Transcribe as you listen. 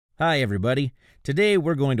Hi everybody. Today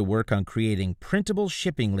we're going to work on creating printable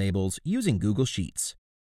shipping labels using Google Sheets.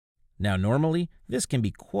 Now normally, this can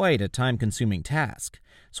be quite a time-consuming task,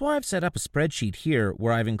 so I've set up a spreadsheet here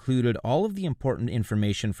where I've included all of the important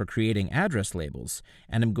information for creating address labels,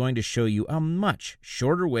 and I'm going to show you a much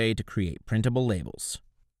shorter way to create printable labels.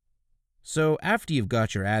 So after you've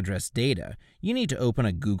got your address data, you need to open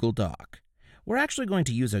a Google Doc. We're actually going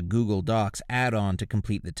to use a Google Docs add-on to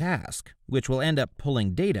complete the task, which will end up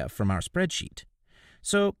pulling data from our spreadsheet.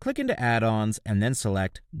 So click into Add-ons and then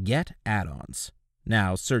select Get Add-ons.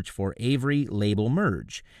 Now search for Avery Label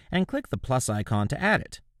Merge and click the plus icon to add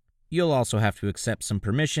it. You'll also have to accept some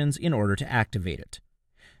permissions in order to activate it.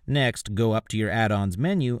 Next, go up to your Add-ons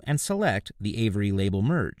menu and select the Avery Label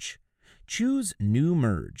Merge. Choose New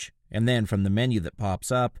Merge, and then from the menu that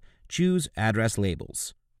pops up, choose Address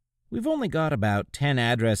Labels. We've only got about 10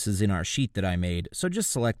 addresses in our sheet that I made, so just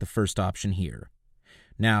select the first option here.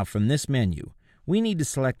 Now from this menu, we need to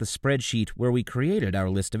select the spreadsheet where we created our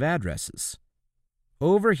list of addresses.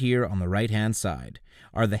 Over here on the right-hand side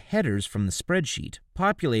are the headers from the spreadsheet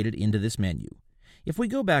populated into this menu. If we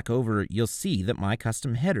go back over, you'll see that my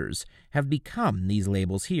custom headers have become these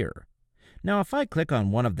labels here. Now if I click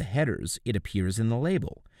on one of the headers, it appears in the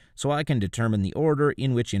label, so I can determine the order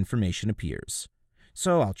in which information appears.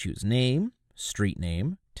 So I'll choose name, street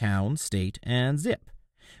name, town, state, and zip.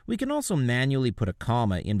 We can also manually put a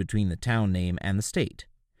comma in between the town name and the state.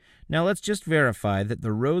 Now let's just verify that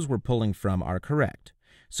the rows we're pulling from are correct.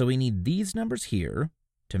 So we need these numbers here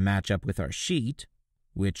to match up with our sheet,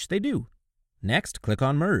 which they do. Next, click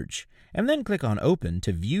on Merge, and then click on Open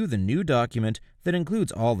to view the new document that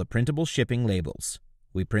includes all the printable shipping labels.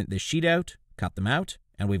 We print this sheet out, cut them out,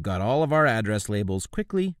 and we've got all of our address labels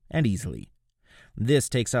quickly and easily. This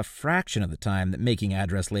takes a fraction of the time that making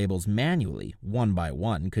address labels manually, one by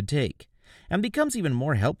one, could take, and becomes even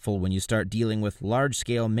more helpful when you start dealing with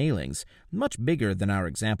large-scale mailings, much bigger than our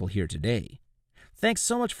example here today. Thanks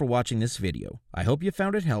so much for watching this video. I hope you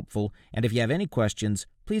found it helpful, and if you have any questions,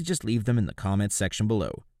 please just leave them in the comments section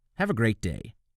below. Have a great day.